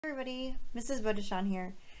Everybody, Mrs. Bodechon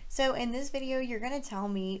here. So in this video, you're going to tell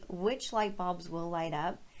me which light bulbs will light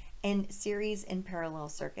up in series and parallel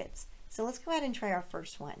circuits. So let's go ahead and try our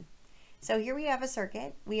first one. So here we have a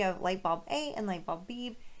circuit. We have light bulb A and light bulb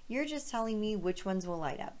B. You're just telling me which ones will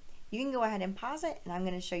light up. You can go ahead and pause it, and I'm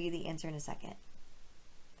going to show you the answer in a second.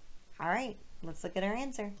 All right, let's look at our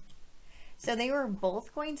answer. So they were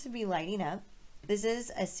both going to be lighting up. This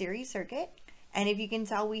is a series circuit. And if you can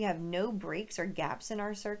tell, we have no breaks or gaps in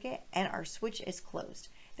our circuit and our switch is closed.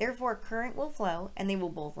 Therefore, current will flow and they will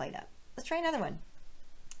both light up. Let's try another one.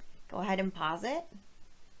 Go ahead and pause it.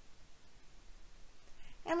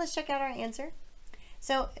 And let's check out our answer.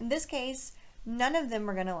 So in this case, none of them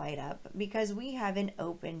are going to light up because we have an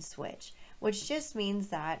open switch, which just means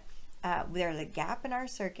that there's a gap in our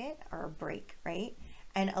circuit or a break, right?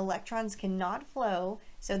 And electrons cannot flow,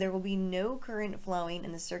 so there will be no current flowing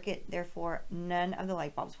in the circuit, therefore none of the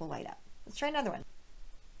light bulbs will light up. Let's try another one.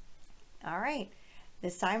 All right,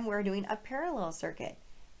 this time we're doing a parallel circuit.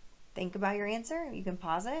 Think about your answer, you can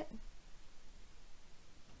pause it.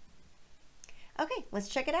 Okay, let's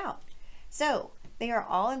check it out. So they are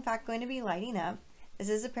all in fact going to be lighting up. This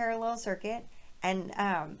is a parallel circuit, and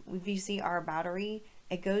if you see our battery,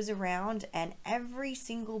 it goes around and every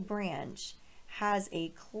single branch has a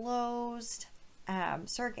closed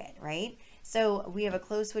circuit, right? So we have a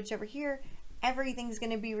closed switch over here. Everything's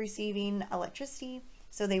going to be receiving electricity,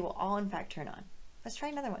 so they will all in fact turn on. Let's try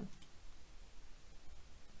another one.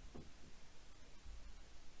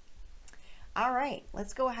 All right,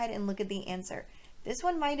 let's go ahead and look at the answer. This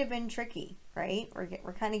one might have been tricky, right?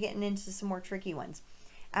 We're kind of getting into some more tricky ones.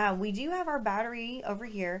 We do have our battery over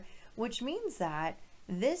here, which means that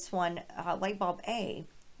this one, light bulb A,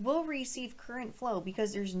 will receive current flow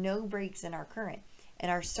because there's no breaks in our current in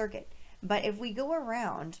our circuit. But if we go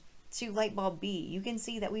around to light bulb B, you can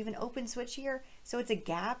see that we have an open switch here, so it's a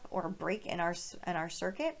gap or a break in our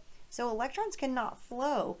circuit. So electrons cannot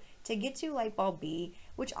flow to get to light bulb B,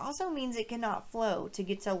 which also means it cannot flow to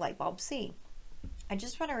get to light bulb C. I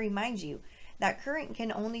just want to remind you that current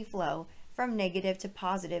can only flow from negative to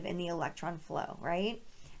positive in the electron flow, right?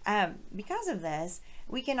 Because of this,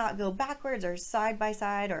 we cannot go backwards or side by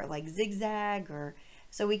side or like zigzag, or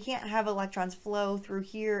so we can't have electrons flow through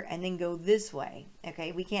here and then go this way.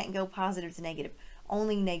 Okay, we can't go positive to negative,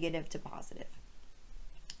 only negative to positive.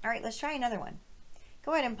 All right, let's try another one.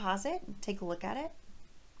 Go ahead and pause it and take a look at it.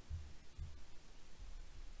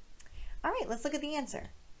 All right, let's look at the answer.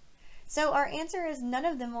 So our answer is none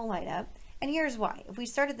of them will light up, and here's why. If we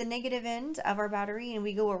start at the negative end of our battery and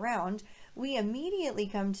we go around, we immediately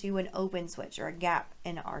come to an open switch or a gap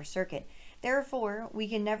in our circuit. Therefore, we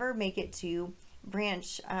can never make it to the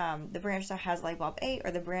branch that has light bulb A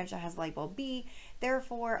or the branch that has light bulb B.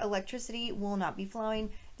 Therefore, electricity will not be flowing.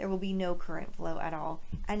 There will be no current flow at all,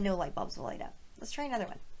 and no light bulbs will light up. Let's try another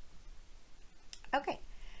one. Okay,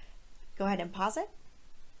 go ahead and pause it.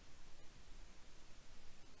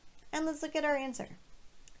 And let's look at our answer.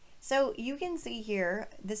 So you can see here,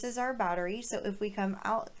 this is our battery. So if we come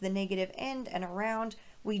out the negative end and around,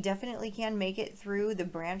 we definitely can make it through the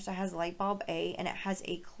branch that has light bulb A and it has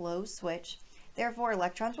a closed switch. Therefore,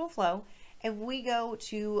 electrons will flow. If we go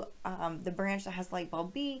to the branch that has light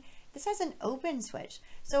bulb B, this has an open switch.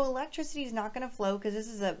 So electricity is not going to flow because this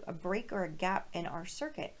is a break or a gap in our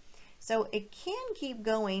circuit. So it can keep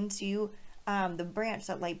going to the branch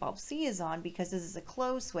that light bulb C is on because this is a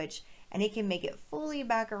closed switch, and it can make it fully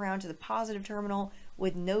back around to the positive terminal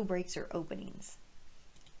with no breaks or openings.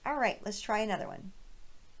 All right, let's try another one.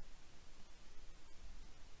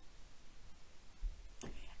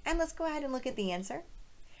 And let's go ahead and look at the answer.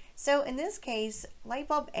 So in this case, light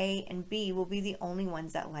bulb A and B will be the only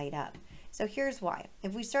ones that light up. So here's why.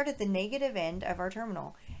 If we start at the negative end of our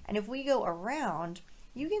terminal, and if we go around,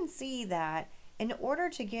 you can see that in order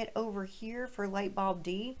to get over here for light bulb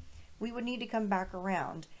D, we would need to come back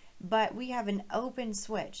around, but we have an open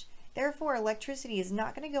switch. Therefore, electricity is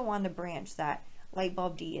not going to go on the branch that light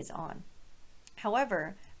bulb D is on.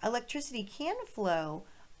 However, electricity can flow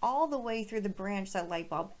all the way through the branch that light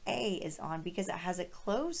bulb A is on because it has a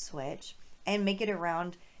closed switch and make it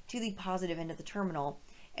around to the positive end of the terminal.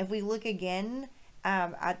 If we look again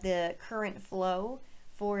at the current flow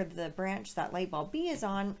for the branch that light bulb B is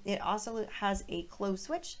on, it also has a closed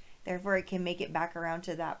switch. Therefore, it can make it back around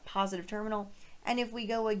to that positive terminal. And if we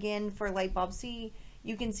go again for light bulb C,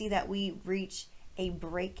 you can see that we reach a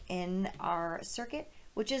break in our circuit,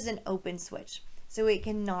 which is an open switch. So it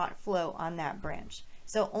cannot flow on that branch.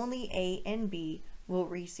 So only A and B will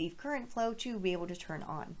receive current flow to be able to turn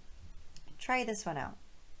on. Try this one out.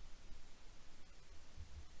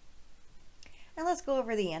 And let's go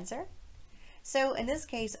over the answer. So in this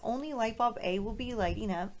case, only light bulb A will be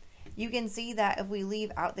lighting up. You can see that if we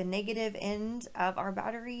leave out the negative end of our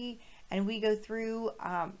battery and we go through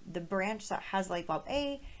the branch that has light bulb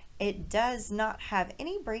A, it does not have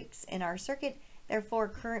any breaks in our circuit, therefore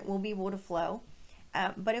current will be able to flow.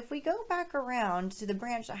 But if we go back around to the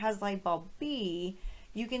branch that has light bulb B,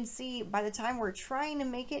 you can see by the time we're trying to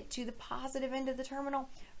make it to the positive end of the terminal,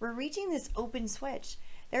 we're reaching this open switch.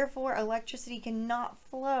 Therefore, electricity cannot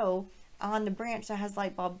flow on the branch that has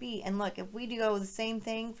light bulb B. And look, if we do the same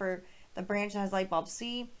thing for the branch that has light bulb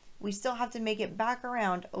C, we still have to make it back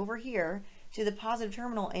around over here to the positive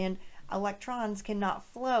terminal, and electrons cannot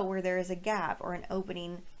flow where there is a gap or an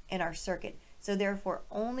opening in our circuit. So therefore,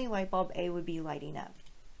 only light bulb A would be lighting up.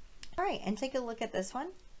 All right, and take a look at this one.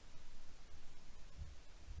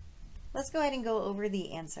 Let's go ahead and go over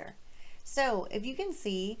the answer. So if you can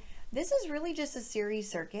see, this is really just a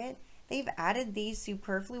series circuit. They've added these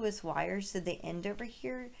superfluous wires to the end over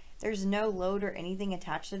here. There's no load or anything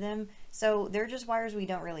attached to them, so they're just wires we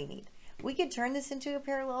don't really need. We could turn this into a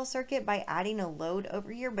parallel circuit by adding a load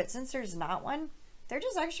over here, but since there's not one, they're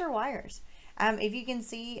just extra wires. If you can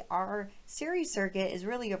see, our series circuit is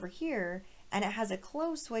really over here, and it has a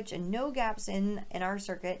closed switch and no gaps in our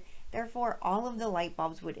circuit. Therefore, all of the light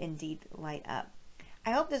bulbs would indeed light up.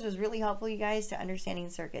 I hope this was really helpful, you guys, to understanding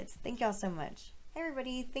circuits. Thank y'all so much. Hey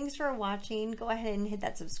everybody, thanks for watching. Go ahead and hit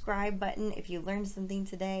that subscribe button if you learned something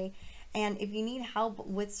today. And if you need help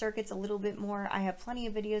with circuits a little bit more, I have plenty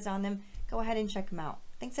of videos on them. Go ahead and check them out.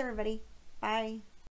 Thanks everybody. Bye.